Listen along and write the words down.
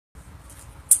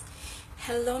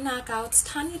Hello knockouts,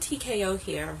 Tanya TKO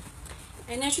here.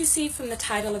 And as you see from the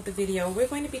title of the video, we're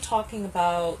going to be talking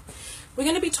about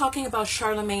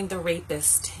Charlamagne the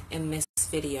Rapist in this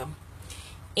video.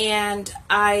 And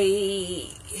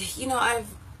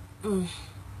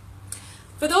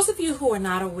for those of you who are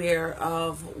not aware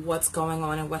of what's going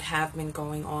on and what have been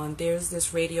going on, there's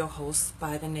this radio host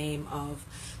by the name of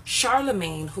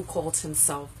Charlamagne who calls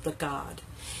himself the God.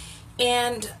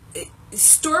 And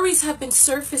stories have been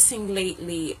surfacing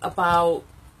lately about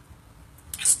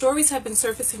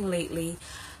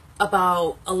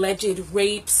alleged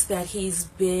rapes that he's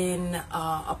been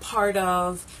a part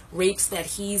of, rapes that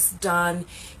he's done,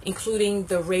 including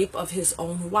the rape of his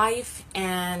own wife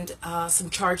and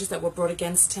some charges that were brought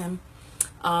against him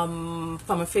from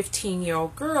a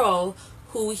 15-year-old girl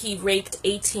who he raped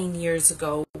 18 years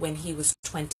ago when he was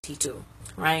 22,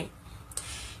 right?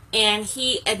 And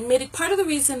he admitted, part of the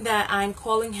reason that I'm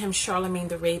calling him Charlamagne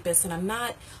the Rapist, and I'm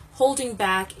not holding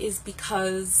back, is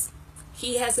because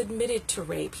he has admitted to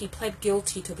rape. He pled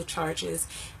guilty to the charges.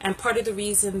 And part of the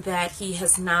reason that he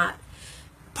was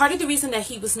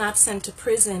not sent to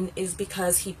prison is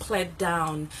because he pled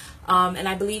down. And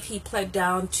I believe he pled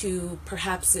down to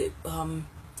perhaps you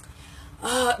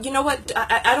know what,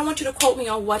 I don't want you to quote me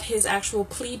on what his actual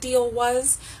plea deal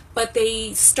was, but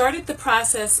they started the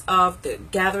process of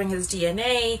gathering his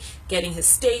DNA, getting his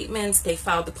statements. They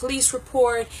filed the police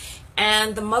report,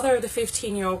 and the mother of the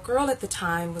 15-year-old girl at the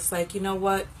time was like, you know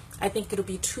what, I think it'll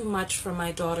be too much for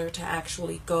my daughter to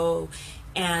actually go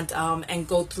and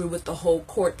go through with the whole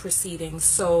court proceedings.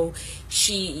 So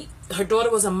her daughter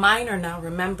was a minor now,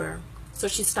 remember, so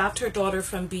she stopped her daughter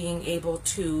from being able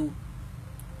to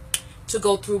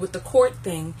go through with the court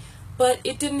thing. But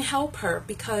it didn't help her,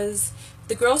 because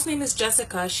the girl's name is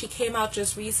Jessica. She came out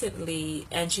just recently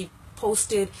and she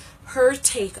posted her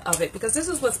take of it, because this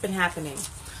is what's been happening.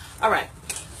 All right.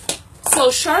 So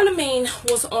Charlamagne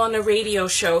was on a radio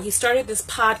show. He started this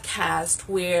podcast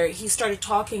where he started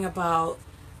talking about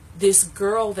this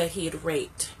girl that he had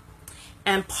raped.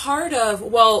 And part of,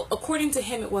 well, according to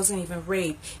him, it wasn't even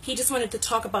rape. He just wanted to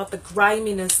talk about the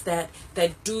griminess that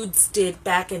dudes did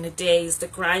back in the days, the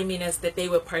griminess that they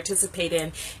would participate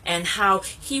in, and how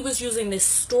he was using this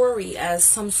story as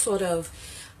some sort of,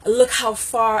 look how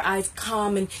far I've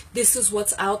come and this is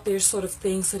what's out there sort of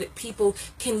thing, so that people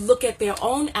can look at their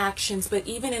own actions. But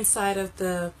even inside of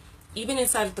the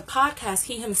podcast,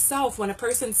 he himself, when a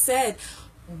person said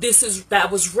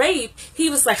that was rape, he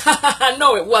was like, ha ha ha,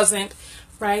 no, it wasn't.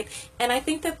 Right? And I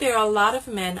think that there are a lot of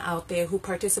men out there who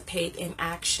participate in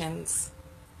actions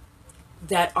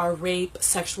that are rape,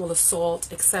 sexual assault,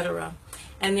 etc.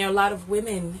 And there are a lot of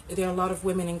women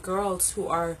and girls who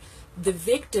are the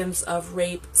victims of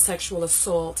rape, sexual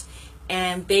assault,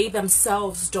 and they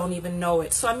themselves don't even know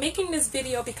it. So I'm making this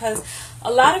video because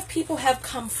a lot of people have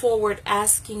come forward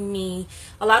asking me,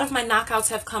 a lot of my knockouts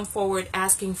have come forward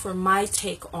asking for my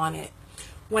take on it.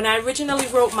 When I originally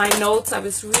wrote my notes, I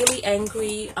was really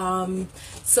angry.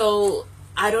 So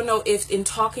I don't know if in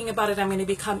talking about it, I'm going to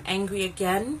become angry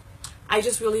again. I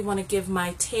just really want to give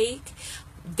my take.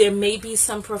 There may be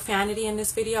some profanity in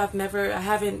this video. I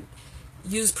haven't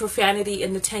used profanity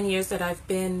in the 10 years that I've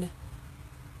been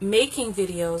making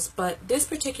videos, but this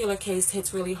particular case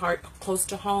hits really hard, close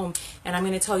to home, and I'm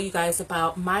going to tell you guys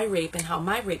about my rape and how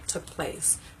my rape took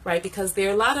place, right? Because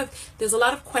there's a lot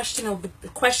of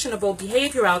questionable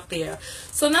behavior out there.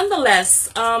 So nonetheless,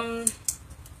 part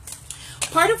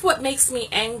of what makes me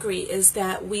angry is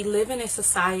that we live in a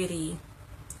society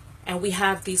and we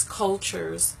have these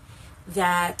cultures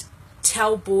that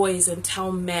tell boys and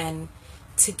tell men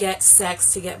to get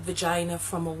sex, to get vagina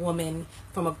from a woman,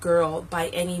 from a girl, by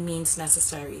any means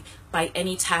necessary, by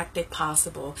any tactic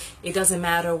possible. It doesn't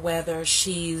matter whether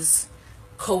she's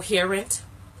coherent,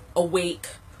 awake,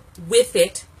 with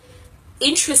it,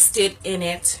 interested in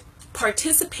it,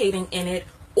 participating in it,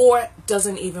 or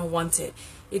doesn't even want it.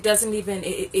 It doesn't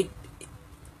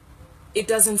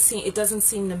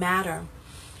seem to matter.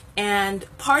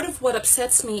 And part of what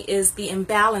upsets me is the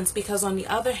imbalance, because on the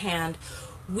other hand,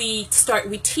 we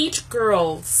teach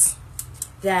girls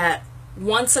that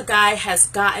once a guy has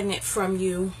gotten it from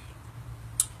you,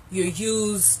 you're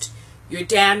used, you're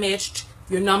damaged,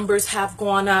 your numbers have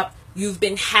gone up, you've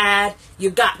been had, you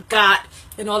got,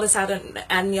 and all this out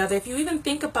and the other. If you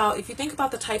think about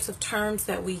the types of terms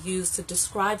that we use to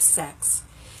describe sex,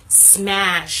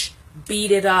 smash,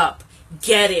 beat it up,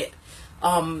 get it,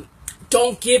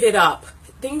 don't give it up,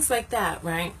 things like that,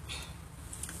 right?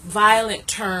 Violent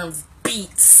terms,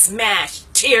 beat, smash,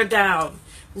 tear down,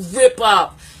 rip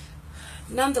up.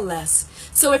 Nonetheless,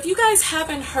 so if you guys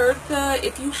haven't heard the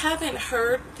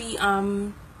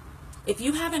If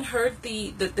you haven't heard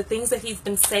the things that he's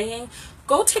been saying,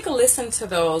 go take a listen to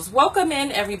those. Welcome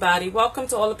in, everybody. Welcome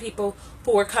to all the people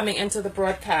who are coming into the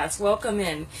broadcast. Welcome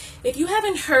in. If you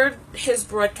haven't heard his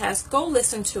broadcast, go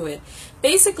listen to it.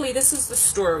 Basically, this is the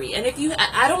story. And if you,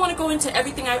 I don't want to go into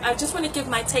everything. I just want to give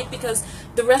my take because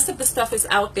the rest of the stuff is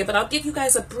out there. But I'll give you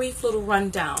guys a brief little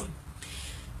rundown.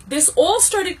 This all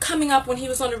started coming up when he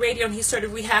was on the radio and he started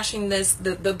rehashing this,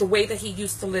 the way that he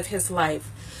used to live his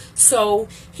life. So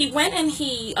he went and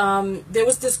there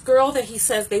was this girl that he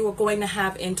says they were going to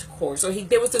have intercourse, or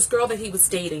there was this girl that he was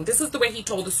dating. This is the way he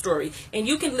told the story, and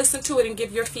you can listen to it and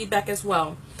give your feedback as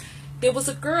well. There was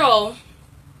a girl,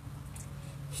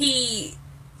 he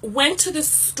went to the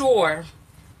store,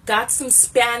 got some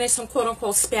Spanish, some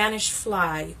quote-unquote Spanish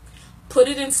fly, put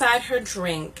it inside her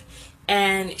drink,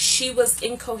 and she was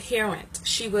incoherent.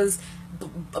 She was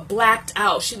blacked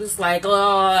out. She was like,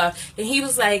 and he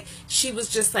was like, she was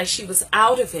just like, she was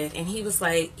out of it. And he was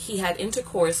like, he had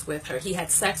intercourse with her, he had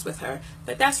sex with her,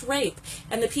 but that's rape.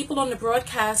 And the people on the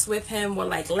broadcast with him were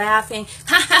like laughing,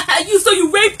 ha ha ha,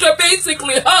 you raped her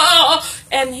basically,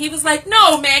 and he was like,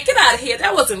 no man, get out of here,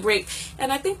 that wasn't rape.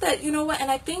 And I think that, you know what, and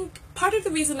I think part of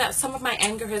the reason that some of my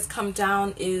anger has come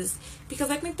down is because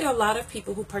I think there are a lot of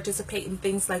people who participate in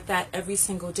things like that every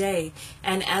single day.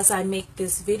 And as I make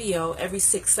this video, every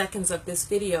 6 seconds of this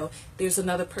video, there's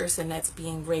another person that's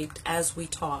being raped as we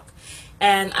talk.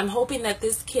 And I'm hoping that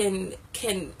this can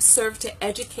serve to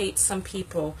educate some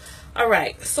people. All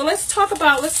right, so let's talk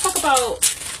about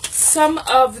some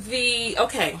of the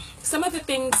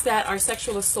things that are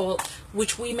sexual assault,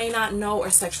 which we may not know are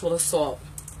sexual assault.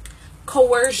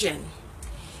 Coercion.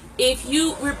 If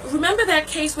you remember that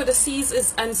case with Aziz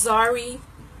Ansari,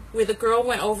 where the girl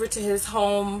went over to his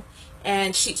home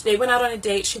and they went out on a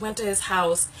date, she went to his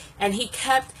house, and he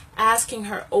kept asking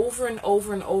her over and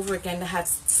over and over again to have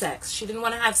sex. She didn't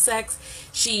want to have sex.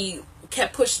 She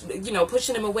kept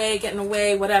pushing him away, getting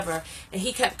away, whatever. And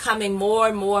he kept coming more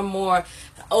and more and more.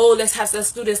 Oh, let's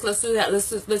do this, let's do that,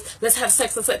 let's have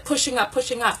sex, let's like pushing up.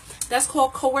 That's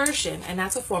called coercion, and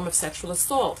that's a form of sexual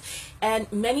assault. And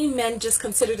many men just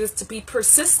consider this to be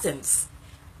persistence,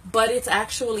 but it's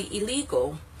actually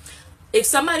illegal. If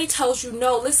somebody tells you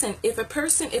no, listen, if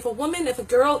a woman, if a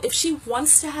girl, if she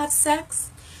wants to have sex,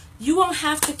 you won't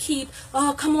have to keep,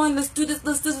 oh, come on, let's do this,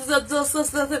 let's.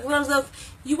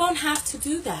 You won't have to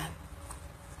do that.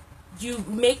 You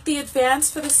make the advance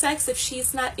for the sex. If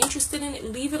she's not interested in it,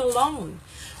 leave it alone.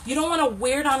 You don't want to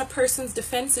wear down a person's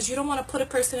defenses. You don't want to put a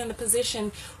person in a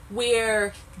position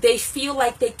where they feel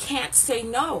like they can't say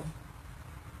no.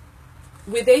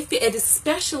 Where they feel, and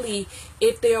especially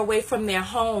if they're away from their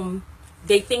home,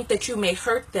 they think that you may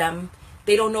hurt them.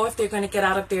 They don't know if they're going to get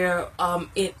out of there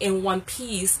in one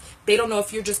piece. They don't know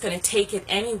if you're just going to take it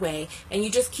anyway. And you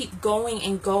just keep going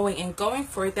and going and going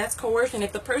for it. That's coercion.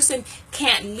 If the person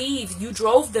can't leave, you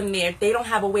drove them there, they don't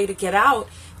have a way to get out,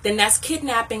 then that's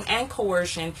kidnapping and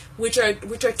coercion, which are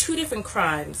two different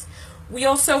crimes. We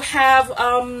also have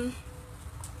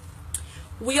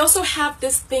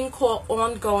this thing called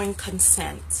ongoing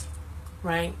consent,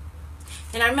 right?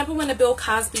 And I remember when the Bill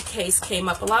Cosby case came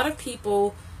up, a lot of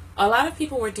people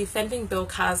were defending Bill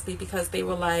Cosby because they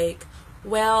were like,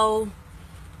 well,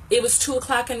 it was 2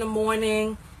 o'clock in the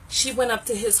morning. She went up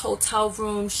to his hotel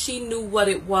room. She knew what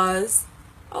it was.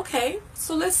 Okay,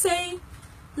 so let's say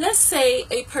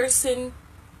a person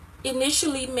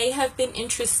initially may have been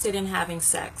interested in having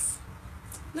sex.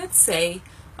 Let's say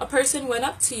a person went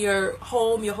up to your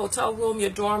home, your hotel room, your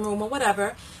dorm room, or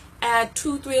whatever, at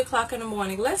 2, 3 o'clock in the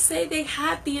morning. Let's say they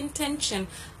had the intention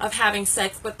of having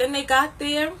sex, but then they got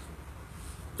there,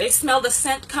 they smelled the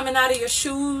scent coming out of your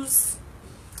shoes,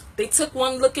 they took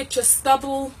one look at your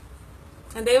stubble,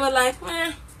 and they were like,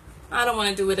 I don't want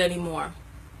to do it anymore.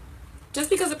 Just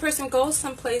because a person goes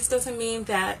someplace doesn't mean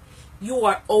that you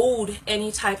are owed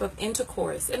any type of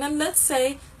intercourse. And then let's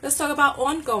talk about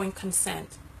ongoing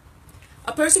consent.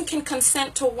 A person can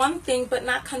consent to one thing but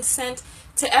not consent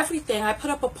to everything. I put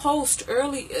up a post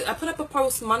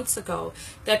months ago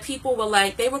that people were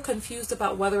like, they were confused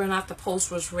about whether or not the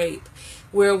post was rape,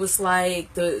 where it was like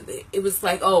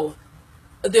oh,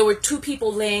 there were 2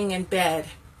 people laying in bed,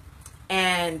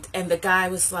 and the guy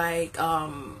was like,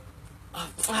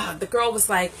 the girl was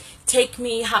like, take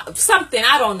me, something,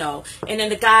 I don't know. And then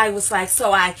the guy was like,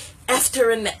 so I effed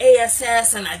her in the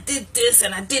ASS, and I did this,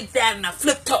 and I did that, and I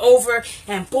flipped her over,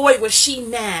 and boy, was she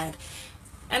mad.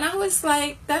 And I was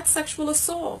like, that's sexual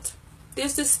assault.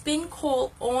 There's this thing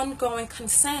called ongoing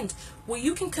consent, where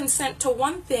you can consent to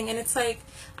one thing, and it's like,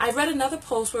 I read another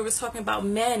post where it was talking about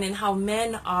men and how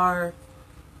men are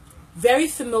very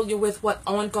familiar with what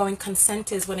ongoing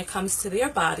consent is when it comes to their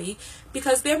body,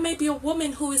 because there may be a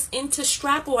woman who is into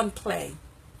strap-on play.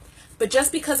 But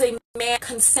just because a man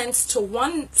consents to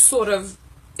one sort of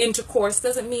intercourse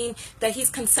doesn't mean that he's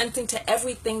consenting to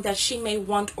everything that she may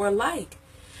want or like.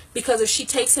 Because if she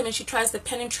takes him and she tries to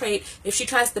penetrate, if she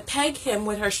tries to peg him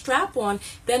with her strap on,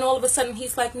 then all of a sudden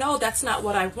he's like, no, that's not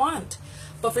what I want.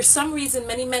 But for some reason,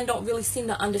 many men don't really seem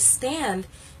to understand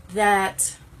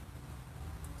that.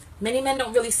 Many men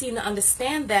don't really seem to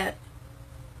understand that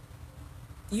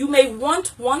you may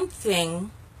want one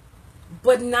thing,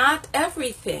 but not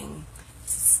everything.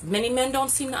 Many men don't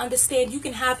seem to understand you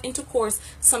can have intercourse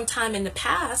sometime in the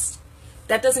past.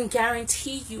 That doesn't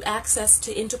guarantee you access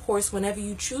to intercourse whenever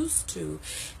you choose to.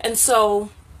 And so,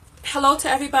 hello to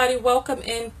everybody. Welcome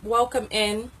in. Welcome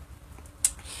in.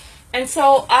 And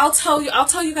so I'll tell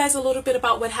you guys a little bit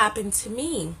about what happened to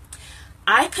me.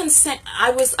 I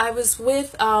was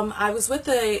with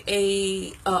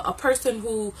a person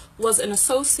who was an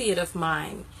associate of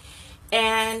mine.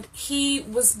 And he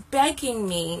was begging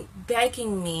me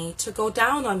to go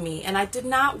down on me. And I did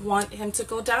not want him to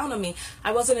go down on me.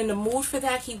 I wasn't in the mood for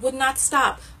that. He would not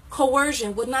stop.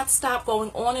 Coercion would not stop,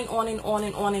 going on and on and on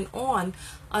and on and on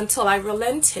until I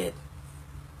relented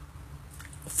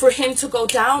for him to go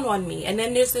down on me. And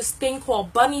then there's this thing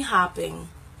called bunny hopping,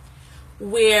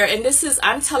 where, and this is,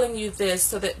 I'm telling you this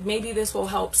so that maybe this will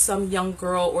help some young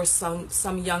girl or some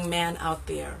young man out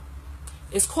there.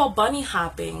 It's called bunny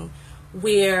hopping,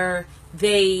 where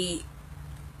they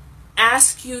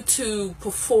ask you to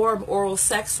perform oral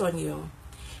sex on you,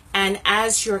 and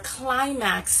as you're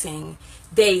climaxing,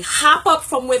 they hop up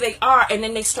from where they are and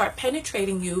then they start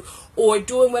penetrating you or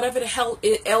doing whatever the hell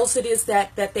else it is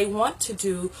that they want to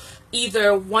do,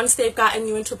 either once they've gotten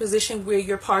you into a position where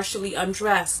you're partially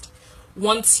undressed,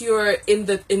 once you're in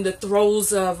the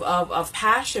throes of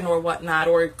passion or whatnot,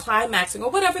 or climaxing, or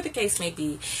whatever the case may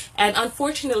be. And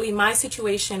unfortunately, my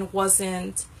situation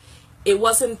wasn't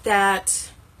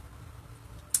that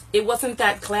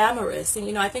glamorous.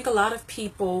 And I think a lot of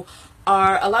people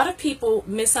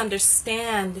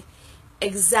misunderstand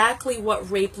exactly what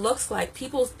rape looks like.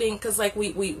 People think, because like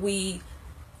we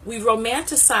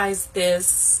romanticize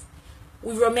this.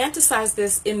 We romanticize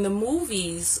this in the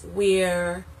movies,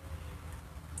 where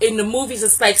in the movies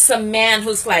it's like some man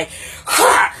who's like,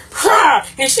 ha, ha,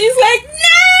 and she's like,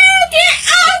 no,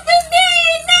 get off of me,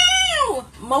 no.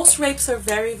 Most rapes are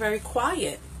very, very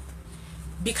quiet,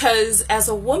 because as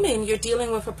a woman, you're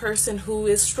dealing with a person who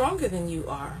is stronger than you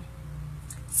are.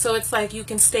 So it's like you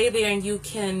can stay there and you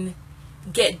can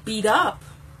get beat up,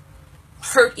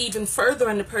 hurt even further,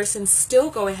 and the person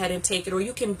still go ahead and take it, or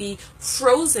you can be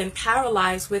frozen,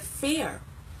 paralyzed with fear.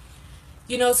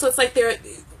 So it's like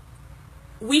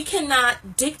we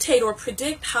cannot dictate or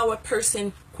predict how a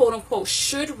person, quote unquote,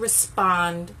 should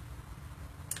respond.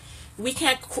 We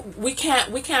can't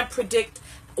predict,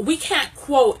 we can't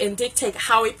quote and dictate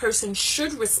how a person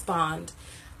should respond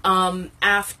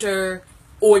after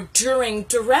or during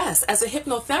duress. As a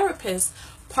hypnotherapist,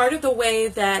 part of the way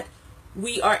that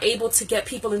we are able to get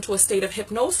people into a state of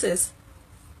hypnosis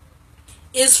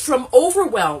is from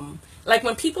overwhelm. Like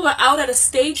when people are out at a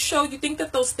stage show, you think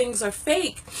that those things are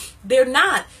fake. They're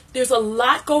not. There's a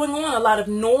lot going on, a lot of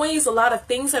noise, a lot of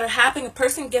things that are happening. A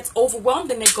person gets overwhelmed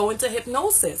and they go into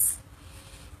hypnosis.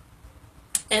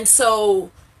 And so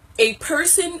a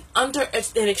person under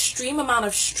an extreme amount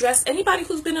of stress, anybody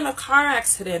who's been in a car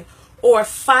accident or a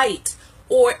fight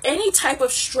or any type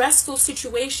of stressful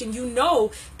situation, you know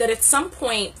that at some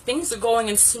point things are going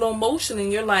in slow motion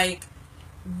and you're like,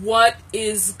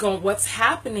 what's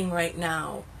happening right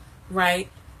now, right?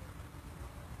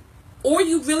 Or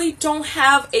you really don't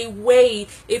have a way.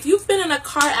 If you've been in a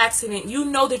car accident, you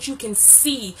know that you can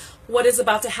see what is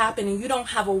about to happen and you don't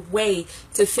have a way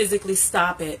to physically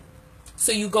stop it.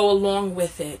 So you go along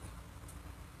with it,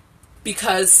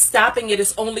 because stopping it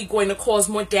is only going to cause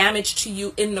more damage to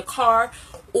you in the car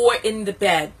or in the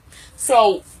bed.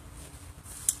 So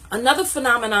another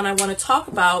phenomenon I want to talk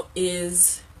about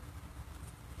is,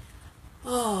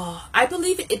 I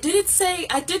believe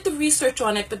I did the research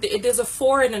on it, but there's a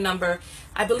 4 in a number.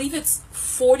 I believe it's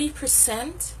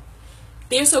 40%.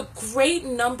 There's a great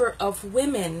number of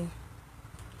women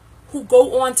who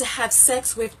go on to have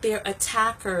sex with their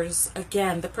attackers.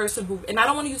 Again, the person who, and I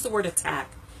don't want to use the word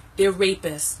attack, they're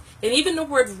rapists. And even the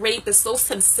word rape is so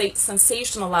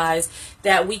sensationalized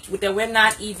that we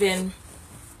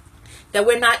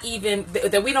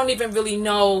don't even really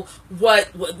know what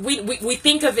we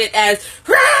think of it as,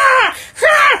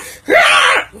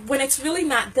 when it's really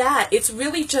not that. It's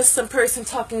really just some person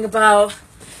talking about,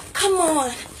 come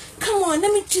on,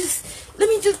 let me just Let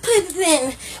me just put it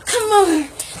in. Come on.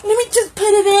 Let me just put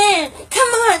it in. Come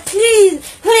on, please.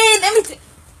 Please, let me.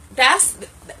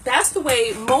 That's the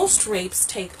way most rapes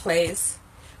take place.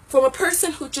 From a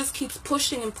person who just keeps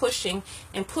pushing and pushing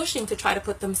and pushing to try to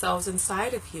put themselves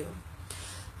inside of you.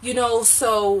 You know,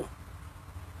 so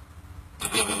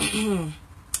I'm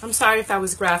sorry if that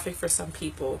was graphic for some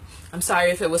people. I'm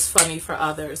sorry if it was funny for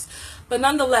others. But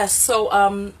nonetheless, so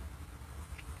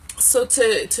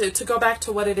to go back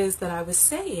to what it is that I was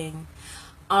saying,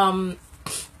 and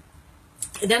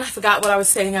then I forgot what I was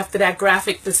saying after that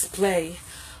graphic display.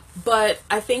 But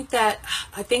I'm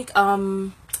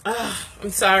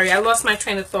sorry, I lost my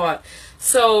train of thought.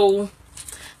 So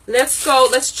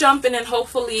let's jump in, and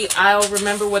hopefully I'll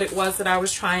remember what it was that I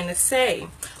was trying to say.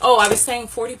 Oh, I was saying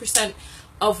 40%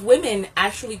 of women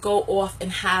actually go off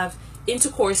and have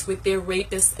intercourse with their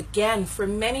rapists, again, for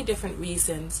many different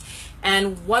reasons.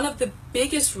 And one of the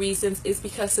biggest reasons is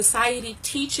because society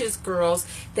teaches girls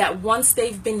that once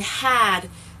they've been had,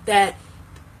 that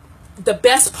the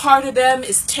best part of them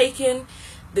is taken.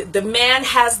 The man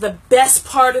has the best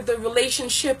part of the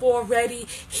relationship already.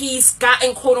 He's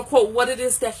gotten, quote unquote, what it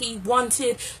is that he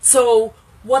wanted. So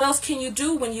what else can you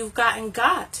do when you've got?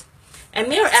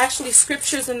 And there are actually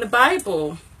scriptures in the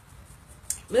Bible.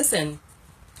 Listen.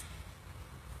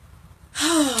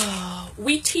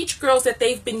 We teach girls that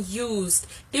they've been used.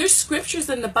 There's scriptures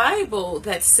in the Bible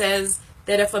that says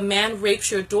that if a man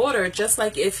rapes your daughter, just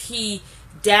like if he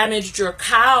damaged your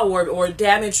cow or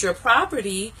damaged your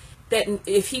property, that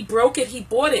if he broke it, he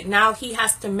bought it. Now he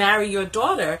has to marry your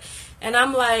daughter. And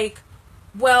I'm like,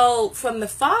 well, from the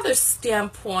father's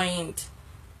standpoint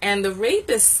and the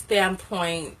rapist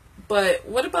standpoint, but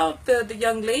what about the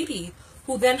young lady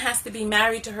who then has to be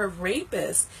married to her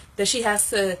rapist, that she has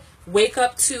to wake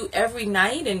up to every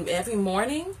night and every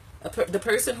morning, the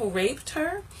person who raped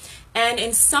her? And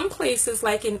in some places,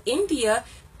 like in India,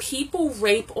 people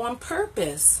rape on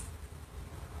purpose.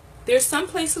 There's some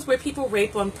places where people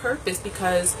rape on purpose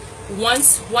because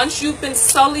once you've been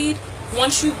sullied,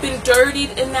 once you've been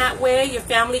dirtied in that way, your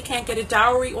family can't get a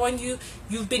dowry on you.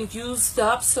 You've been used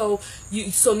up, so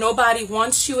nobody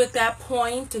wants you at that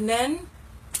point. And then,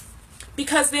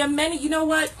 because there are many, you know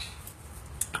what?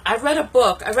 I read a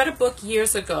book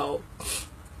years ago.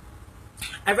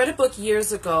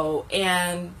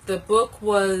 And the book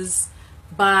was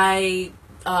by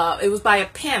a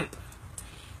pimp.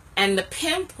 And the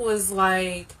pimp was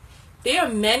like, there are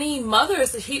many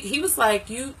mothers. He was like,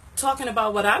 you talking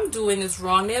about what I'm doing is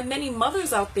wrong. There are many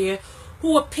mothers out there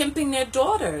who are pimping their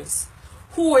daughters,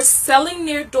 who are selling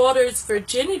their daughters'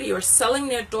 virginity or selling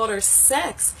their daughters'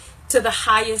 sex to the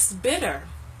highest bidder.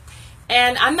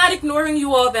 And I'm not ignoring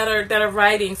you all that are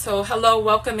writing. So hello,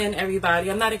 welcome in everybody.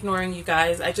 I'm not ignoring you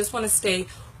guys. I just want to stay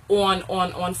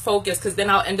on focus, because then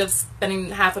I'll end up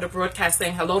spending half of the broadcast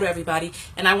saying hello to everybody,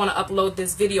 and I want to upload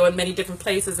this video in many different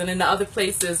places, and in the other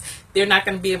places they're not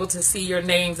going to be able to see your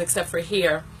names except for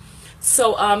here.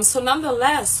 So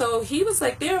nonetheless, so he was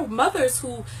like, there are mothers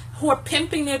who are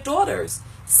pimping their daughters,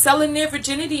 selling their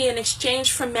virginity in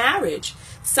exchange for marriage,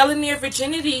 selling their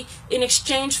virginity in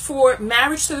exchange for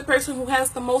marriage to the person who has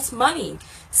the most money,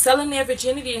 selling their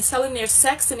virginity and selling their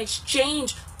sex in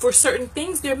exchange for certain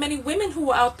things. There are many women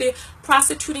who are out there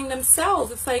prostituting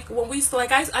themselves. It's like when we,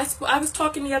 like I was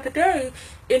talking the other day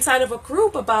inside of a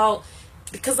group about,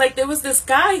 because like there was this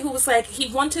guy who was like,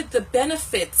 he wanted the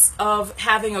benefits of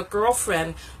having a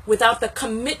girlfriend without the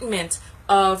commitment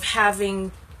of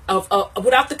having,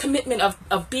 without the commitment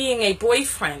of being a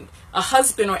boyfriend, a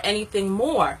husband, or anything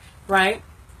more, right?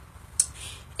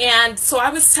 And so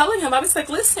I was telling him, I was like,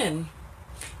 listen,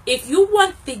 if you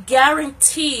want the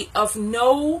guarantee of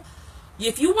no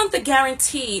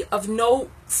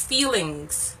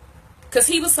feelings, because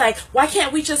he was like, why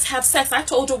can't we just have sex? I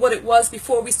told her what it was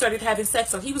before we started having sex.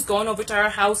 So he was going over to her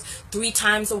house 3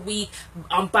 times a week,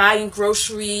 buying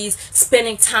groceries,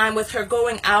 spending time with her,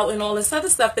 going out and all this other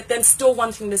stuff, but then still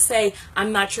wanting to say,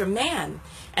 I'm not your man.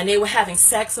 And they were having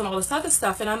sex and all this other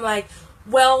stuff. And I'm like,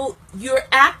 well, you're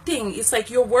acting. It's like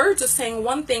your words are saying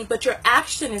one thing, but your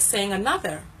action is saying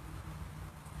another.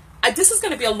 This is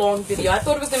going to be a long video. I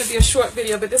thought it was going to be a short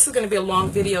video, but this is going to be a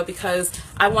long video because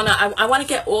I want to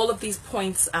get all of these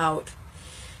points out,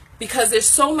 because there's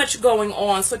so much going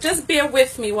on. So just bear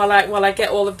with me while I get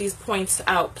all of these points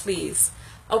out, please.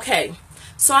 Okay.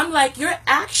 So I'm like, your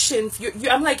actions,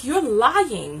 I'm like, you're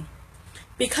lying,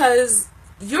 because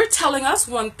you're telling us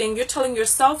one thing, you're telling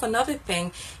yourself another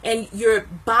thing, and your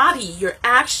body, your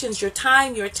actions, your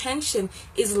time, your attention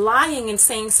is lying and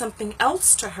saying something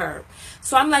else to her.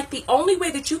 So I'm like, the only way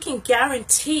that you can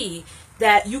guarantee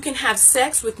that you can have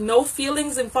sex with no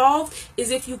feelings involved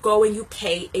is if you go and you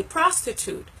pay a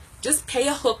prostitute. Just pay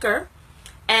a hooker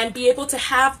and be able to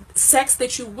have sex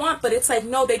that you want. But it's like,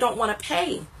 no, they don't want to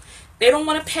pay. They don't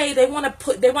want to pay. They want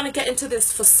to get into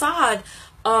this facade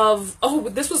of, oh,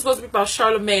 this was supposed to be about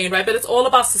Charlamagne, right? But it's all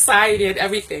about society and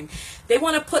everything. They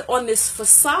want to put on this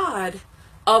facade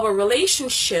of a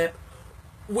relationship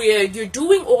where you're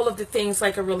doing all of the things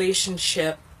like a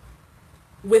relationship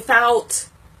without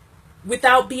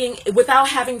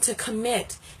having to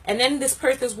commit. And then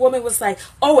this woman was like,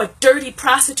 oh, a dirty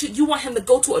prostitute. You want him to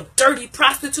go to a dirty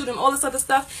prostitute and all this other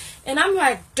stuff. And I'm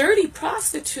like, dirty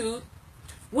prostitute?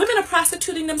 Women are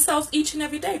prostituting themselves each and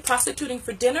every day. Prostituting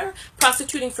for dinner,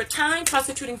 prostituting for time,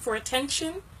 prostituting for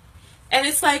attention. And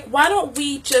it's like, why don't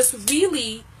we just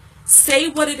really say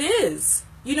what it is?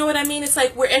 You know what I mean? It's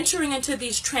like we're entering into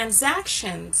these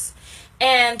transactions.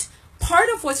 And part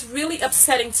of what's really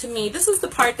upsetting to me, this is the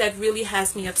part that really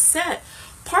has me upset.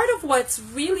 Part of what's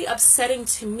really upsetting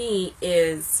to me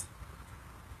is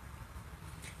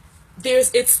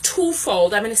it's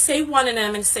twofold. I'm going to say one and then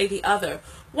I'm going to say the other.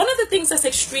 One of the things that's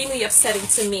extremely upsetting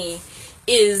to me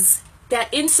is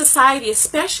that in society,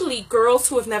 especially girls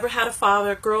who have never had a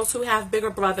father, girls who have bigger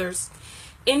brothers,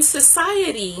 in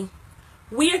society,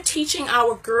 we are teaching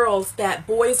our girls that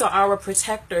boys are our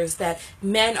protectors, that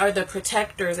men are the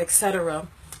protectors, etc.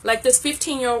 Like this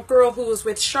 15-year-old girl who was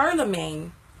with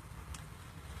Charlamagne.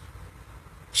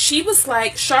 She was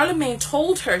like, Charlamagne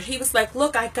told her, he was like,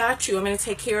 look, I got you. I'm going to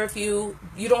take care of you.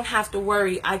 You don't have to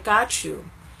worry. I got you.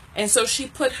 And so she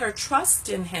put her trust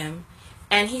in him,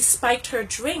 and he spiked her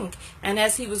drink. And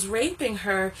as he was raping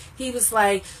her, he was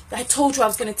like, I told you I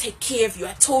was going to take care of you.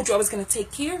 I told you I was going to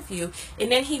take care of you. And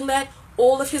then he let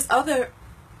all of his other,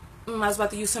 I was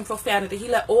about to use some profanity, he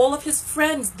let all of his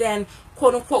friends then,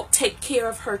 quote unquote, take care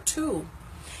of her too.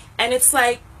 And it's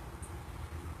like,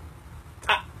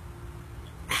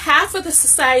 half of the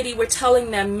society, we're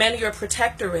telling them men are your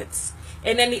protectorates.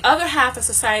 And then the other half of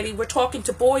society, we're talking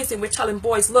to boys and we're telling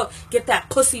boys, look, get that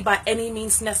pussy by any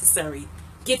means necessary.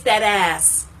 Get that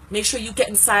ass. Make sure you get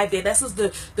inside there. This is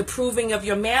the proving of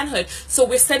your manhood. So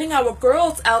we're sending our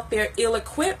girls out there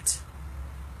ill-equipped.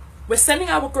 We're sending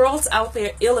our girls out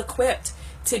there ill-equipped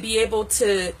to be able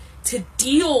to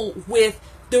deal with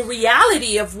the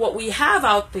reality of what we have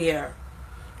out there.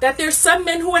 That there's some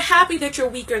men who are happy that you're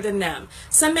weaker than them.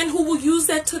 Some men who will use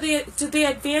that to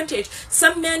their advantage.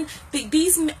 Some men,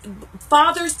 these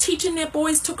fathers teaching their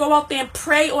boys to go out there and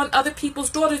prey on other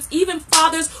people's daughters. Even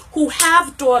fathers who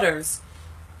have daughters.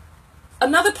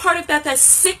 Another part of that that's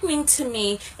sickening to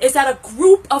me is that a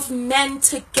group of men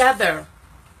together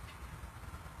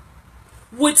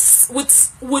would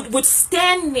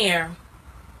stand there,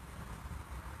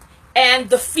 and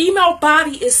the female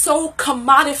body is so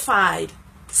commodified,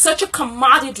 such a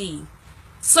commodity,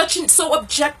 so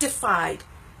objectified,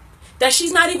 that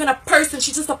she's not even a person.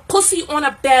 She's just a pussy on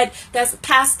a bed that's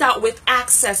passed out with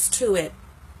access to it.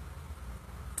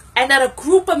 And that a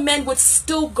group of men would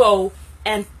still go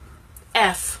and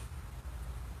F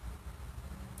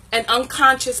an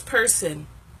unconscious person.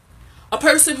 A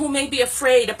person who may be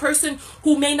afraid. A person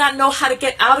who may not know how to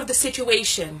get out of the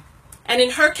situation. And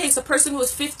in her case, a person who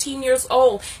is 15 years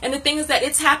old. And the thing is that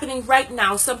it's happening right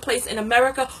now, someplace in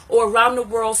America or around the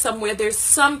world somewhere. In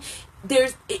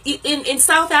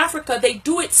South Africa, they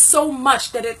do it so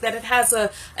much that it has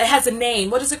a name.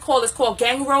 What is it called? It's called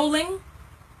gang rolling.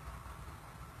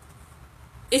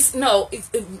 It's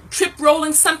trip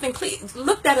rolling something. Please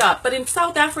look that up. But in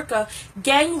South Africa,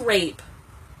 gang rape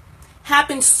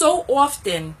happens so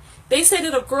often. They say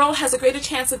that a girl has a greater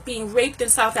chance of being raped in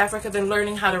South Africa than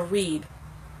learning how to read.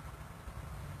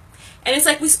 And it's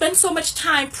like we spend so much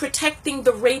time protecting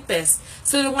the rapist.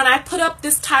 So that when I put up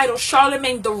this title,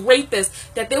 Charlamagne the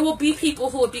Rapist, that there will be people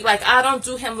who will be like, I don't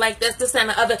do him like this, this, and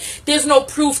the other. There's no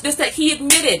proof, this, that. He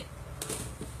admitted.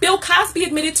 Bill Cosby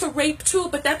admitted to rape too,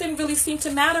 but that didn't really seem to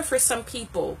matter for some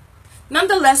people.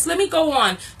 Nonetheless, let me go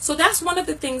on. So that's one of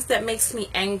the things that makes me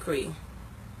angry.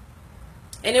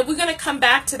 And then we're going to come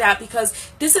back to that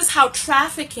because this is how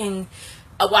trafficking,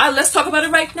 well, let's talk about it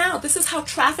right now. This is how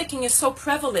trafficking is so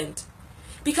prevalent.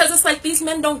 Because it's like these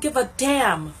men don't give a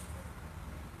damn.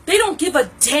 They don't give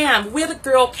a damn where the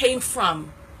girl came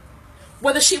from.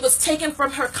 Whether she was taken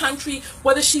from her country,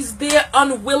 whether she's there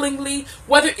unwillingly,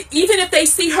 whether even if they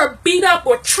see her beat up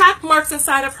or track marks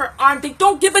inside of her arm, they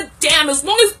don't give a damn as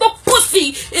long as the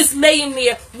pussy is laying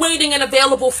there waiting and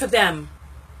available for them.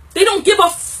 They don't give a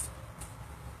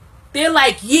They're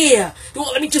like, yeah,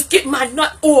 well, let me just get my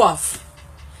nut off.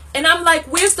 And I'm like,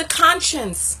 where's the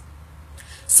conscience?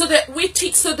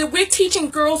 we're teaching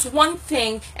girls one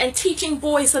thing and teaching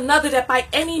boys another, that by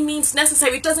any means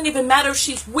necessary. It doesn't even matter if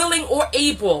she's willing or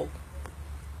able.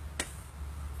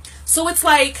 So it's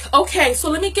like, okay, so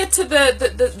let me get to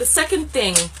the second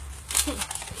thing.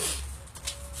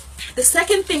 The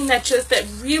second thing that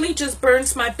really just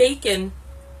burns my bacon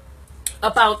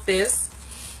about this.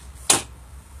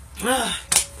 I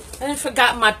didn't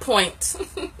forgot my point.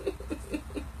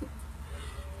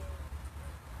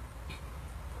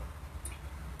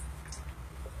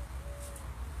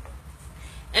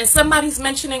 And somebody's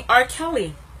mentioning R.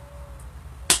 Kelly.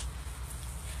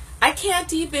 I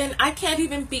can't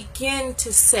even begin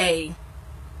to say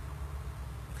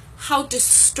how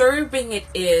disturbing it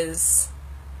is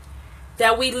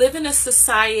that we live in a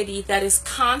society that is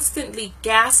constantly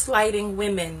gaslighting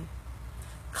women.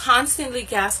 Constantly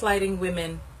gaslighting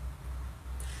women.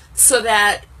 So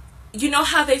that, you know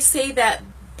how they say that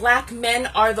black men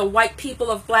are the white people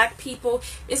of black people?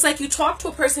 It's like you talk to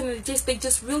a person and they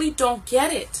just really don't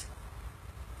get it.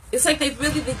 It's like they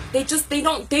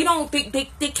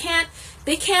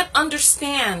can't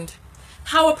understand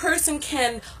how a person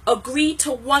can agree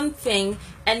to one thing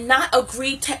and not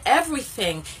agree to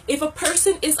everything. If a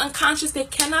person is unconscious, they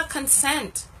cannot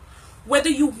consent. Whether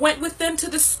you went with them to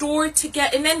the store to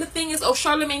get, and then the thing is, oh,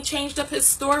 Charlamagne changed up his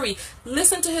story.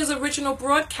 Listen to his original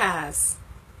broadcast.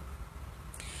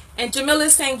 And Jamila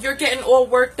is saying, you're getting all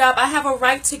worked up. I have a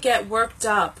right to get worked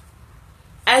up.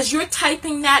 As you're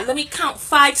typing that, let me count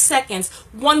 5 seconds.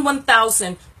 1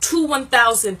 1,000, 2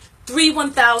 1,000, 3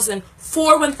 1,000,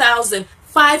 4 1,000,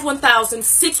 5 1,000,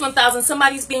 6 1,000.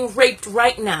 Somebody's being raped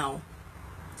right now.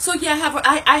 So yeah,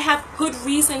 I have good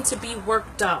reason to be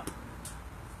worked up.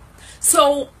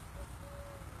 So,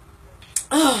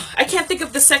 I can't think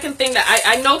of the second thing that,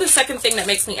 I know the second thing that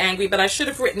makes me angry, but I should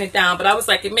have written it down. But I was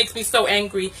like, it makes me so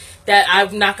angry that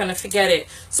I'm not going to forget it.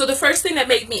 So the first thing that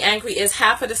made me angry is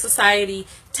half of the society,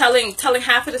 telling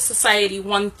half of the society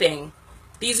one thing.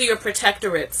 These are your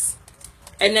protectorates.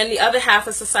 And then the other half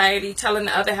of society telling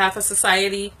the other half of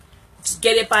society, just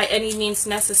get it by any means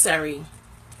necessary.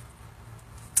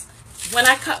 When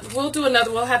I cut, we'll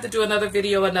have to do another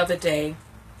video another day.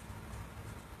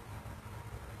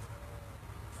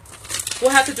 We'll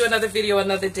have to do another video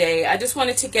another day. I just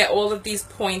wanted to get all of these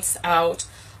points out.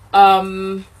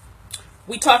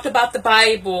 We talked about the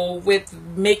Bible with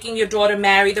making your daughter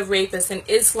marry the rapist. In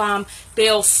Islam,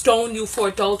 they'll stone you for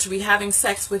adultery, having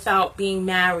sex without being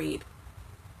married.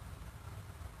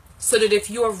 So that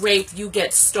if you're raped, you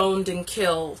get stoned and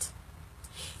killed.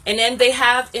 And then they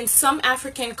have, in some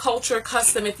African culture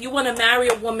custom, if you want to marry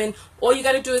a woman, all you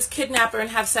got to do is kidnap her and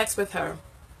have sex with her.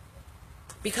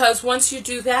 Because once you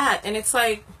do that, and it's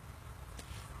like,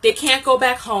 they can't go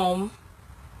back home.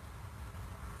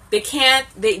 They can't,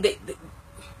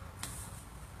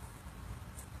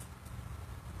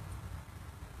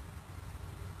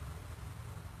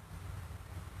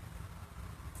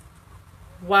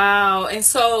 wow. And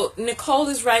so Nicole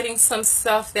is writing some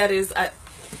stuff that is,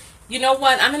 you know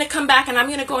what? I'm going to come back and I'm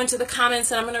going to go into the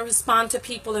comments and I'm going to respond to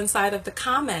people inside of the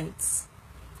comments.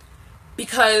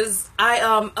 Because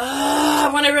I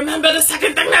want to remember the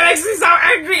second thing that makes me so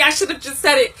angry. I should have just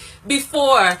said it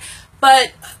before.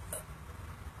 But,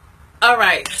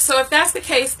 alright. So if that's the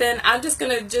case, then I'm just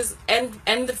going to just end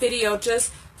the video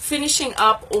just finishing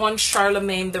up on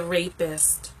Charlamagne the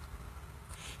Rapist.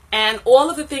 And all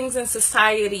of the things in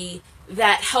society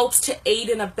that helps to aid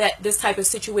and abet this type of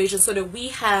situation, so that we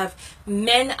have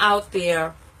men out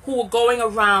there who are going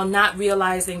around not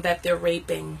realizing that they're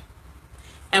raping.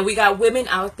 And we got women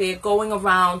out there going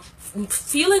around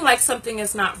feeling like something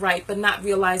is not right, but not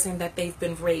realizing that they've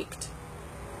been raped.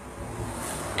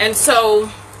 And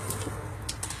so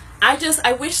I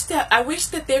wish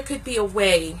that there could be a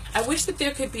way. I wish that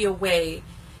there could be a way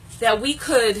that we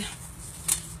could.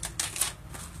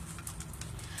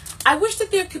 I wish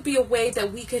that there could be a way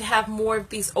that we could have more of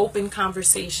these open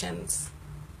conversations.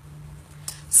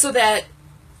 So that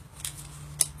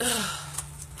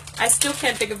I still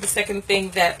can't think of the second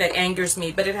thing that angers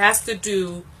me, but it has to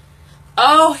do...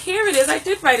 Oh, here it is. I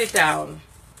did write it down.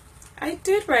 I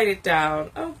did write it down.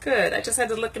 Oh, good. I just had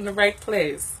to look in the right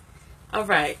place. All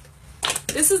right.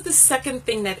 This is the second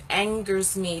thing that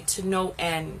angers me to no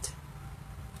end.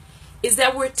 Is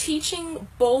that we're teaching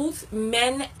both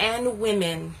men and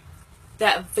women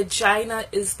that vagina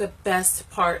is the best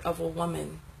part of a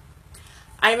woman.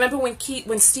 I remember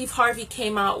when Steve Harvey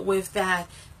came out with that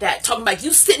talking about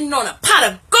you sitting on a pot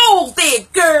of gold there,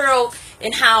 girl,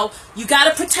 and how you got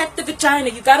to protect the vagina,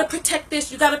 you got to protect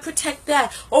this, you got to protect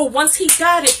that. Oh, once he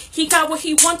got it, he got what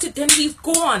he wanted, then he's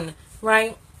gone,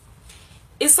 right?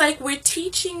 It's like we're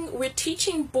teaching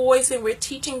boys and we're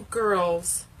teaching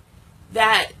girls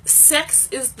that sex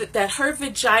is that her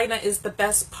vagina is the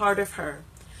best part of her.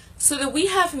 So that we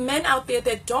have men out there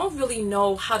that don't really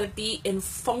know how to be in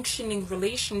functioning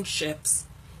relationships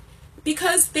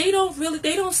because they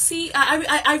don't see,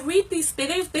 I read these, they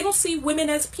don't see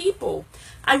women as people.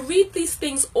 I read these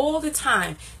things all the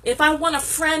time. If I want a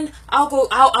friend, I'll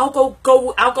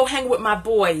go hang with my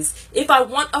boys. If I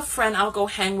want a friend, I'll go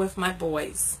hang with my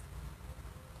boys.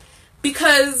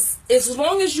 Because as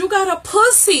long as you got a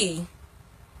pussy,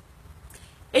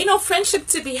 ain't no friendship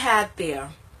to be had there.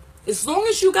 As long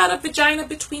as you got a vagina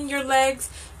between your legs,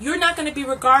 you're not going to be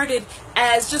regarded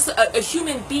as just a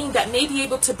human being that may be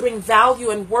able to bring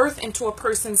value and worth into a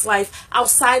person's life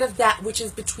outside of that which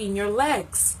is between your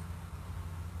legs.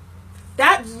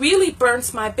 That really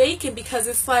burns my bacon, because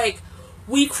it's like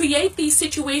we create these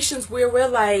situations where we're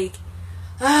like,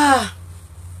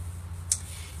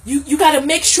 you got to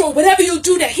make sure whatever you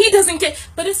do that he doesn't get.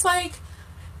 But it's like,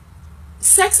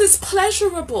 sex is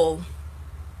pleasurable.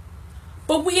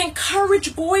 But we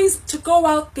encourage boys to go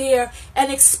out there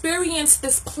and experience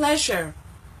this pleasure.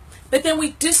 But then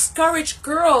we discourage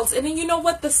girls. And then you know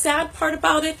what the sad part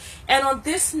about it? And on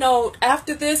this note,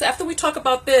 after we talk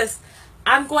about this,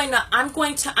 I'm going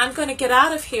to get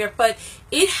out of here. But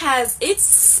it's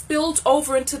spilled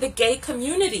over into the gay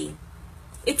community.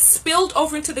 It's spilled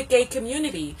over into the gay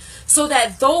community, so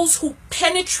that those who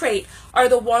penetrate are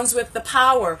the ones with the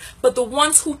power. But the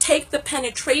ones who take the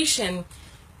penetration,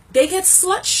 they get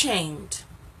slut shamed.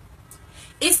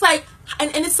 It's like,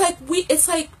 and it's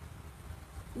like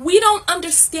we don't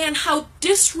understand how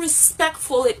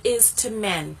disrespectful it is to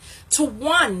men to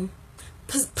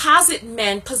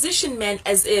position men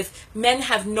as if men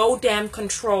have no damn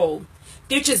control.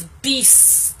 They're just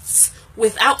beasts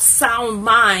without sound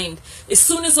mind. As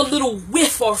soon as a little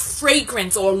whiff or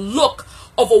fragrance or look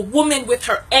of a woman with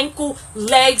her ankle,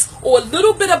 legs, or a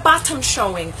little bit of bottom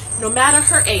showing, no matter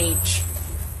her age,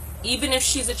 even if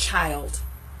she's a child.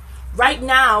 Right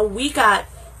now, we got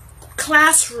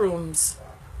classrooms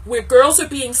where girls are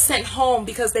being sent home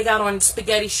because they got on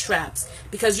spaghetti straps,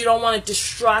 because you don't want to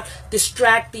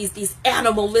distract these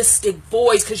animalistic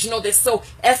boys, because you know they're so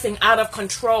effing out of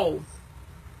control.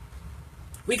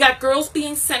 We got girls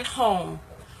being sent home.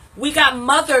 We got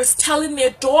mothers telling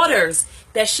their daughters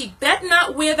that she bet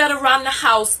not wear that around the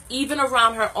house, even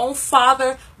around her own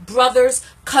father, brothers,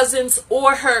 cousins,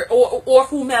 or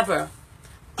whomever.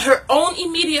 Her own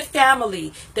immediate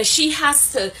family, that she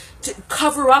has to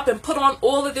cover up and put on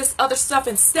all of this other stuff,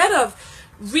 instead of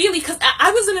really, because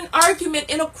I was in an argument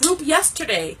in a group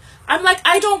yesterday. I'm like,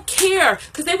 I don't care,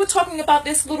 because they were talking about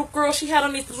this little girl. She had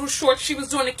on these little shorts. She was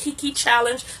doing a Kiki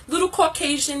challenge, little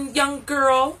Caucasian young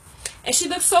girl. And she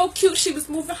looked so cute. She was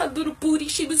moving her little booty.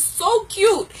 She was so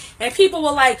cute. And people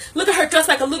were like, look at her dressed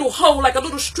like a little hoe, like a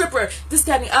little stripper, this,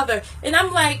 that, and the other. And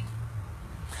I'm like,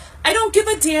 I don't give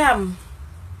a damn.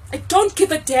 I don't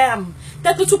give a damn.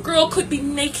 That little girl could be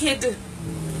naked.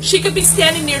 She could be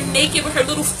standing there naked with her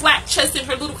little flat chest and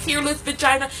her little hairless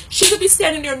vagina. She could be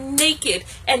standing there naked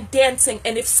and dancing.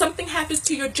 And if something happens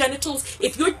to your genitals,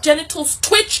 if your genitals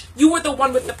twitch, you are the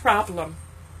one with the problem.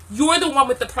 You're the one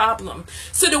with the problem.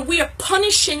 So that we are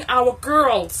punishing our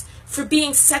girls for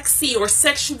being sexy or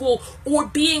sexual, or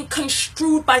being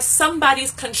construed by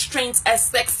somebody's constraints as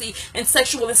sexy and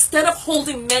sexual, instead of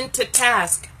holding men to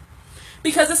task.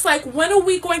 Because it's like, when are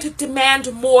we going to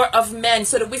demand more of men,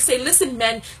 so that we say, listen,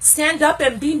 men, stand up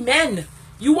and be men.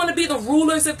 You want to be the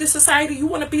rulers of this society? You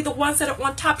want to be the ones that are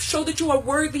on top? Show that you are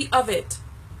worthy of it.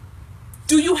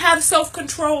 Do you have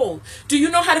self-control? Do you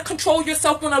know how to control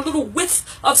yourself when a little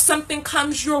whiff of something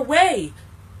comes your way?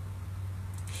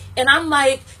 And I'm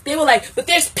like, they were like, but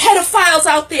there's pedophiles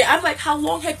out there. I'm like, how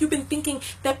long have you been thinking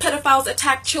that pedophiles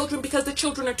attack children because the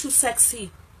children are too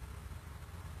sexy?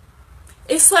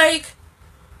 It's like,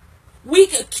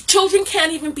 children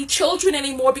can't even be children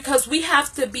anymore because we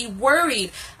have to be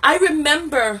worried. I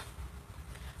remember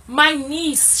my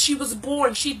niece, she was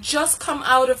born, she'd just come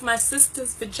out of my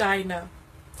sister's vagina.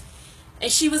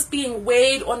 And she was being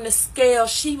weighed on the scale.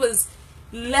 She was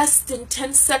less than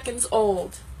 10 seconds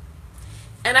old.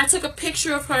 And I took a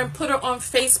picture of her and put her on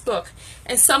Facebook.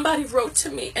 And somebody wrote to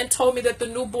me and told me that the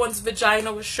newborn's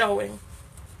vagina was showing.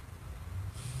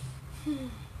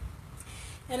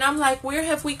 And I'm like, where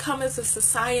have we come as a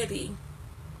society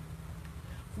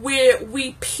where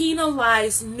we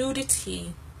penalize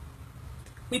nudity?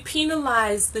 We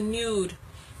penalize the nude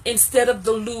instead of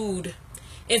the lewd,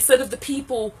 instead of the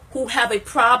people who have a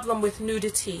problem with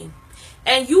nudity.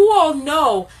 And you all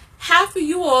know, half of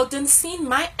you all done seen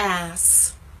my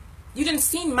ass. You didn't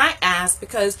see my ass,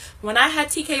 because when I had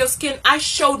TKO skin, I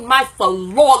showed my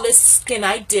flawless skin.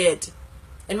 I did.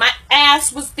 And my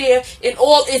ass was there in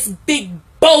all its big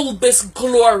bulbous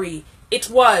glory. It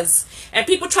was. And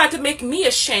people tried to make me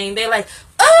ashamed. They're like,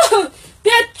 oh,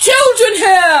 there are children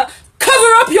here.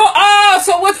 Cover up your ass.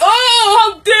 Or what? Oh,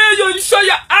 how dare you show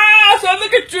your ass. Oh,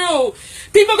 look at you.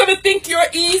 People are going to think you're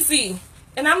easy.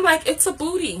 And I'm like, it's a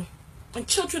booty. And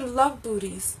children love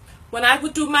booties. When I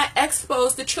would do my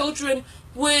expos, the children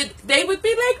would be like,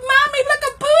 Mommy, look,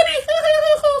 a booty.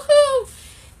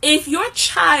 If your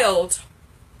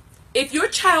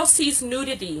child sees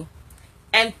nudity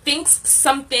and thinks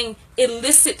something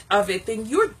illicit of it, then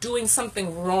you're doing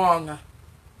something wrong.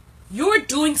 You're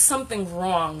doing something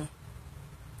wrong.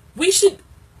 We should...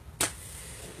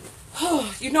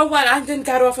 Oh, you know what? I then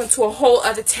got off into a whole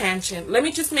other tangent. Let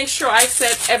me just make sure I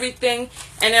said everything,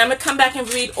 and then I'm going to come back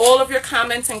and read all of your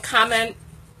comments and comment.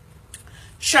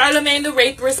 Charlamagne the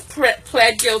Rapist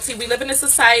pled guilty. We live in a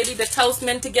society that tells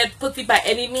men to get pussy by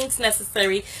any means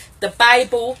necessary. The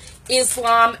Bible,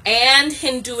 Islam, and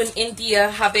Hindu in India,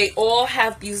 how they all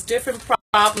have these different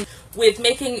problems with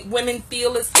making women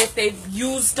feel as if they've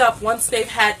used up once they've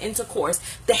had intercourse.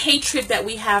 The hatred that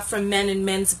we have for men and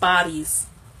men's bodies.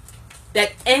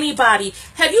 That anybody,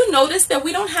 have you noticed that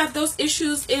we don't have those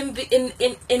issues in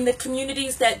the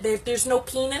communities that there's no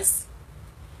penis?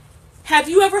 Have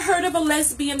you ever heard of a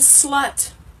lesbian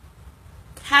slut?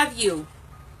 Have you?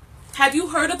 Have you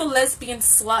heard of a lesbian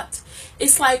slut?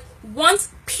 It's like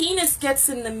once penis gets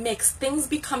in the mix, things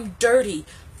become dirty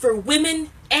for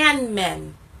women and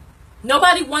men.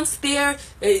 Nobody wants their,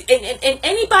 and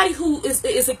anybody who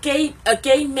is a gay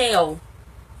male,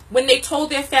 when they told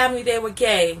their family they were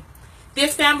gay, their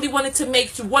family wanted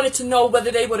to know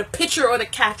whether they were the pitcher or the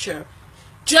catcher.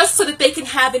 Just so that they can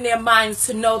have in their minds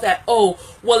to know that, oh,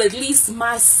 well, at least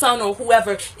my son or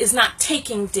whoever is not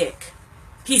taking dick.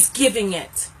 He's giving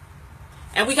it.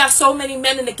 And we got so many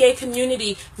men in the gay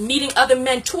community meeting other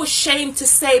men too ashamed to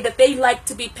say that they like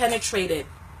to be penetrated.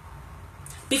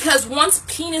 Because once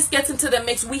penis gets into the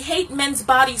mix, we hate men's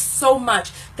bodies so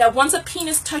much that once a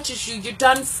penis touches you, you're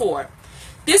done for.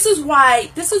 This is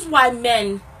why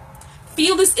men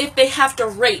feel as if they have to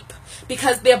rape,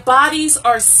 because their bodies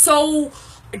are so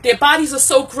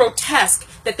grotesque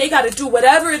that they got to do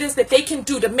whatever it is that they can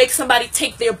do to make somebody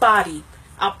take their body.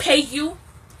 I'll pay you,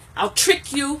 I'll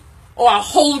trick you, or I'll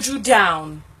hold you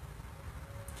down.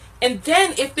 And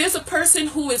then if there's a person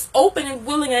who is open and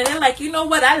willing and they're like, you know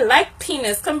what, I like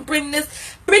penis, come bring this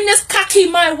cocky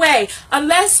my way.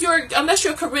 Unless you're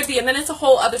Caribbean, then it's a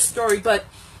whole other story. But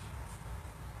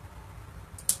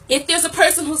if there's a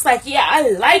person who's like, yeah, I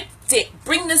like dick,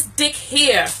 bring this dick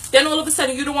here, then all of a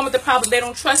sudden you're the one with the problem. They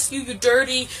don't trust you, you're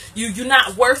dirty, you're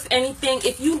not worth anything.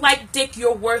 If you like dick,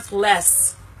 you're worth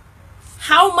less.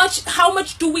 How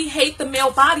much do we hate the male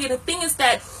body? And the thing is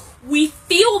that we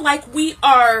feel like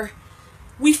we're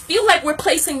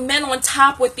placing men on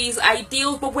top with these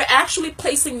ideals, but we're actually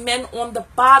placing men on the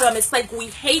bottom. It's like we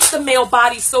hate the male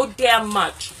body so damn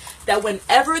much that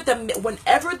whenever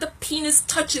the penis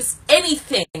touches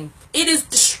anything, it is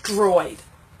destroyed.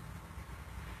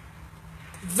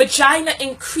 Vagina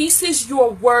increases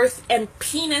your worth and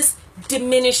penis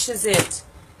diminishes it.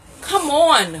 Come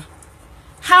on.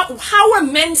 How are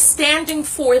men standing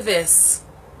for this?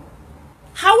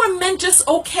 How are men just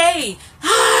okay?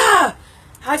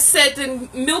 I said,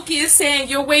 and Milky is saying,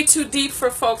 you're way too deep for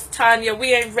folks, Tanya.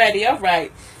 We ain't ready. All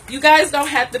right. You guys don't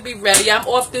have to be ready. I'm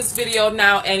off this video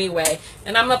now anyway.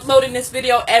 And I'm uploading this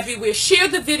video everywhere. Share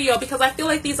the video because I feel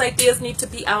like these ideas need to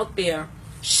be out there.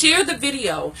 Share the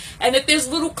video. And if there's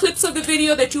little clips of the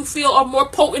video that you feel are more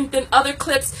potent than other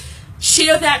clips,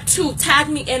 share that too. Tag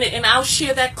me in it and I'll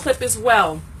share that clip as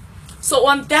well. So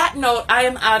on that note, I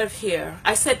am out of here.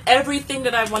 I said everything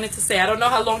that I wanted to say. I don't know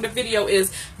how long the video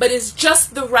is, but it's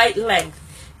just the right length.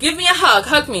 Give me a hug.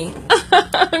 Hug me.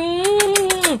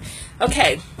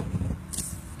 Okay.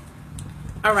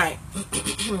 All right.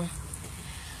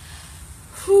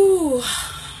 Whew.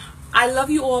 I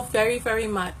love you all very, very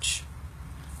much.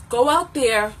 Go out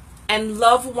there and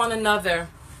love one another.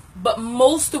 But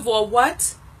most of all,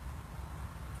 what?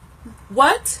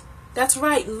 What? That's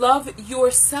right. Love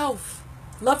yourself.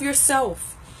 Love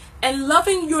yourself. And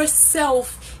loving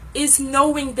yourself is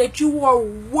knowing that you are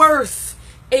worth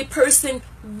a person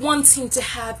wanting to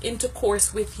have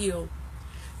intercourse with you.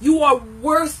 You are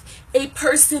worth a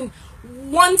person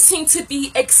wanting to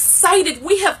be excited.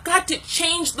 We have got to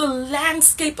change the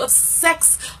landscape of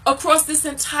sex across this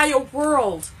entire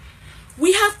world.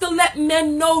 We have to let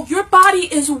men know your body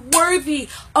is worthy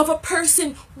of a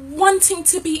person wanting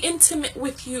to be intimate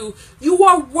with you. You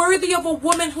are worthy of a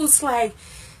woman who's like,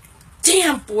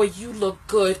 damn boy, you look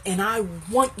good and I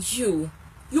want you.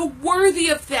 You're worthy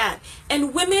of that.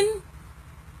 And women,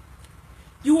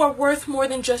 you are worth more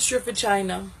than just your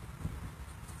vagina.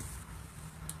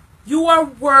 You are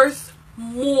worth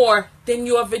more than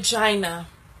your vagina.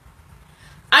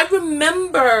 I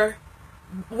remember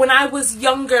when I was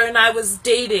younger and I was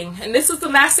dating, and this is the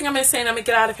last thing I'm going to say and I'm going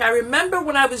to get out of here. I remember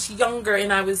when I was younger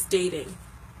and I was dating.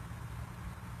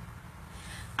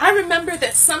 I remember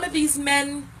that some of these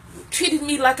men treated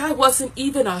me like I wasn't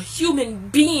even a human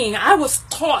being. I was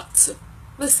taught,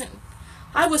 listen,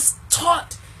 I was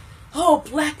taught, oh,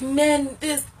 black men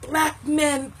this, black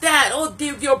men that, oh,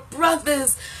 they're your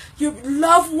brothers, you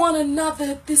love one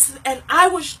another, this, and I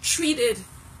was treated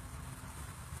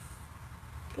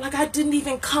like I didn't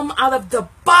even come out of the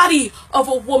body of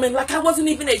a woman, like I wasn't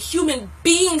even a human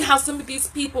being. How some of these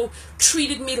people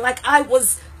treated me like I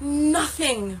was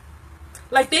nothing,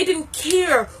 like they didn't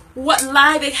care what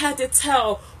lie they had to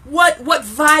tell, what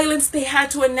violence they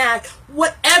had to enact,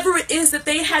 whatever it is that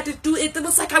they had to do. It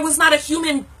was like I was not a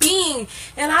human being.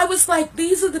 And I was like,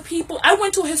 these are the people. I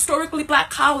went to a historically black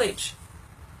college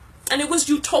and it was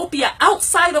utopia.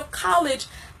 Outside of college,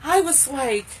 I was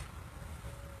like,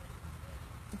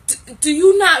 do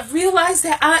you not realize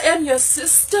that I am your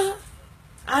sister?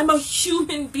 I'm a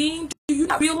human being. Do you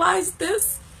not realize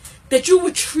this? That you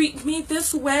would treat me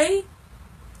this way?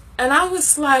 And I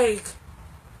was like,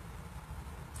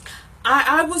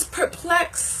 I was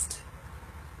perplexed.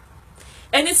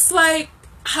 And it's like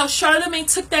how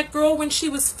Charlamagne took that girl when she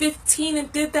was 15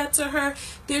 and did that to her.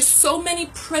 There's so many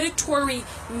predatory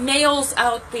males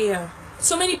out there.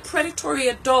 So many predatory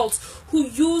adults who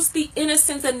use the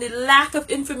innocence and the lack of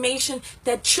information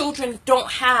that children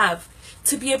don't have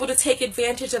to be able to take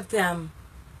advantage of them.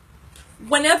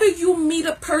 Whenever you meet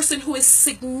a person who is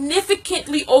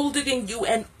significantly older than you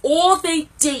and all they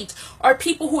date are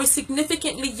people who are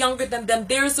significantly younger than them,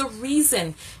 there's a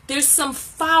reason. There's some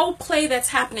foul play that's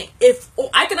happening.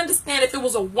 I can understand if it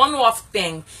was a one-off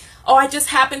thing. Oh, I just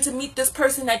happened to meet this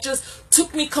person that just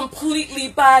took me completely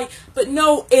by. But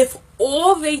no, if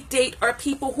all they date are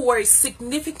people who are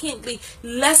significantly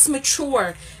less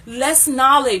mature, less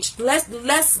knowledge, less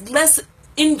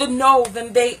in the know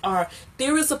than they are,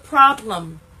 there is a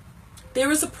problem. There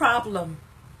is a problem.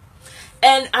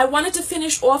 And I wanted to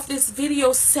finish off this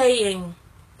video saying,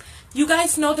 you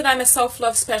guys know that I'm a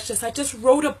self-love specialist. I just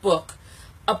wrote a book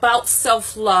about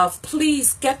self-love.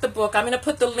 Please get the book. I'm going to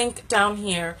put the link down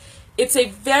here. It's a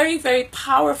very, very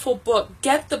powerful book.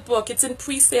 Get the book. It's in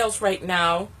pre-sales right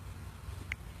now.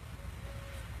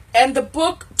 And the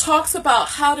book talks about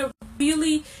how to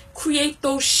really create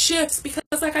those shifts, because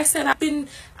like I said,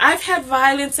 I've had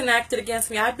violence enacted against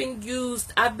me. I've been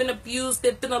used, I've been abused.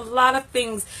 There've been a lot of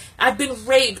things. I've been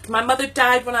raped. My mother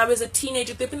died when I was a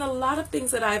teenager. There've been a lot of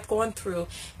things that I've gone through,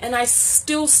 and I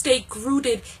still stay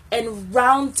rooted and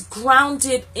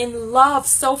grounded in love,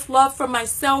 self-love for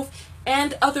myself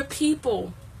and other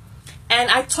people.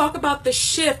 And I talk about the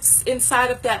shifts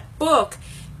inside of that book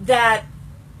that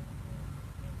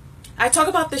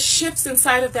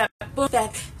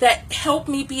that help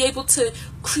me be able to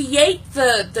create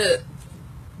the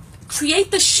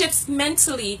shifts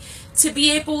mentally to be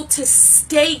able to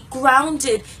stay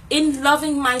grounded in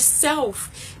loving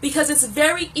myself, because it's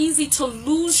very easy to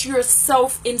lose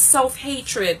yourself in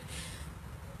self-hatred.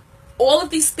 All of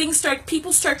these things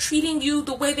people start treating you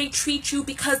the way they treat you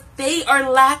because they are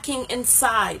lacking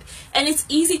inside, and it's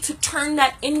easy to turn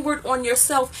that inward on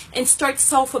yourself and start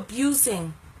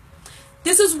self-abusing.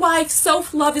 This is why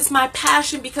self-love is my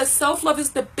passion, because self-love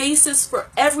is the basis for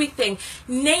everything.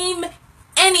 Name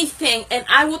anything and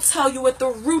I will tell you at the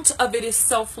root of it is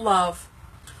self-love.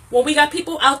 Well, we got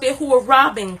people out there who are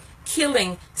robbing,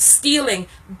 killing, stealing,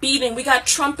 beating. We got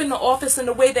Trump in the office and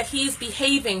the way that he's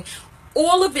behaving.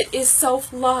 All of it is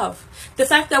self-love. The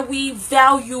fact that we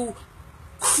value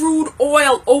crude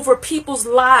oil over people's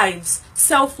lives,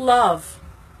 self-love.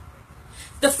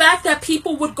 The fact that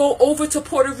people would go over to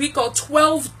Puerto Rico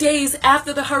 12 days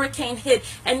after the hurricane hit,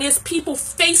 and there's people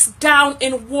face down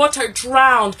in water,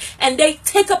 drowned, and they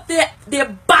take up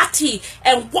their body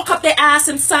and walk up their ass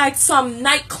inside some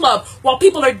nightclub while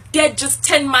people are dead just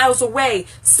 10 miles away.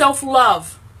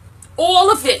 Self-love.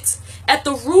 All of it. At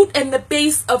the root and the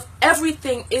base of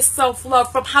everything is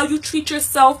self-love. From how you treat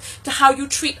yourself to how you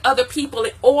treat other people,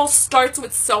 it all starts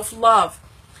with self-love.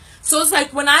 So it's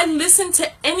like when I listen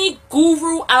to any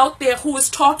guru out there who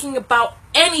is talking about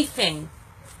anything,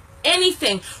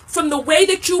 from the way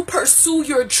that you pursue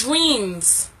your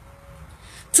dreams,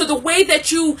 to the way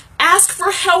that you ask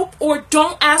for help or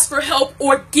don't ask for help,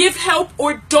 or give help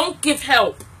or don't give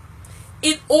help.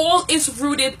 It all is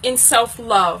rooted in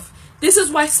self-love. This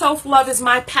is why self-love is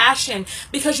my passion,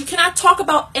 because you cannot talk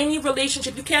about any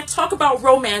relationship. You can't talk about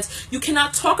romance. You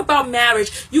cannot talk about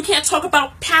marriage. You can't talk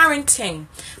about parenting,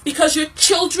 because your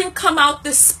children come out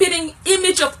the spitting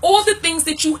image of all the things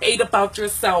that you hate about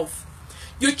yourself.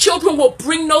 Your children will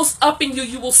bring those up in you.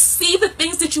 You will see the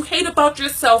things that you hate about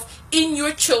yourself in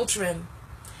your children.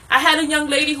 I had a young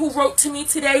lady who wrote to me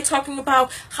today talking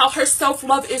about how her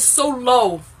self-love is so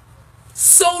low.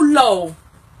 So low.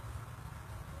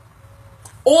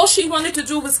 All she wanted to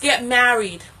do was get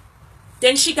married.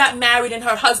 Then she got married and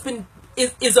her husband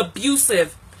is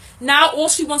abusive. Now all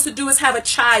she wants to do is have a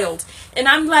child. And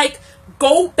I'm like,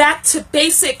 go back to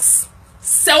basics.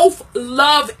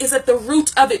 Self-love is at the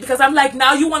root of it, because I'm like,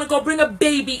 now you want to go bring a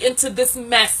baby into this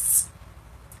mess.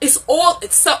 It's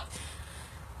so...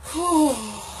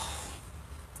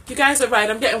 You guys are right.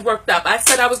 I'm getting worked up. I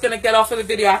said I was going to get off of the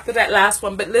video after that last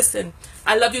one. But listen,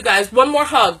 I love you guys. One more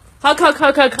hug. Hug, hug,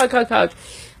 hug, hug, hug, hug, hug.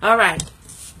 All right.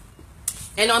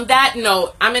 And on that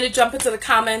note, I'm going to jump into the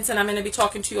comments, and I'm going to be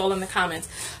talking to you all in the comments.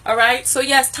 All right. So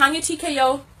yes, Tanya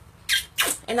TKO.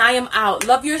 And I am out.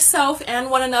 Love yourself and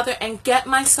one another, and get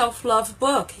my self-love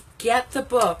book. Get the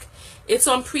book. It's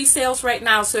on pre-sales right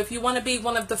now. So if you want to be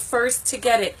one of the first to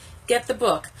get it, get the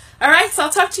book. All right, so I'll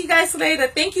talk to you guys later.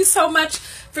 Thank you so much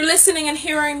for listening and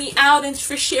hearing me out, and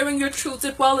for sharing your truths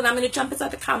as well. And I'm going to jump into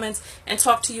the comments and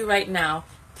talk to you right now.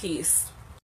 Peace.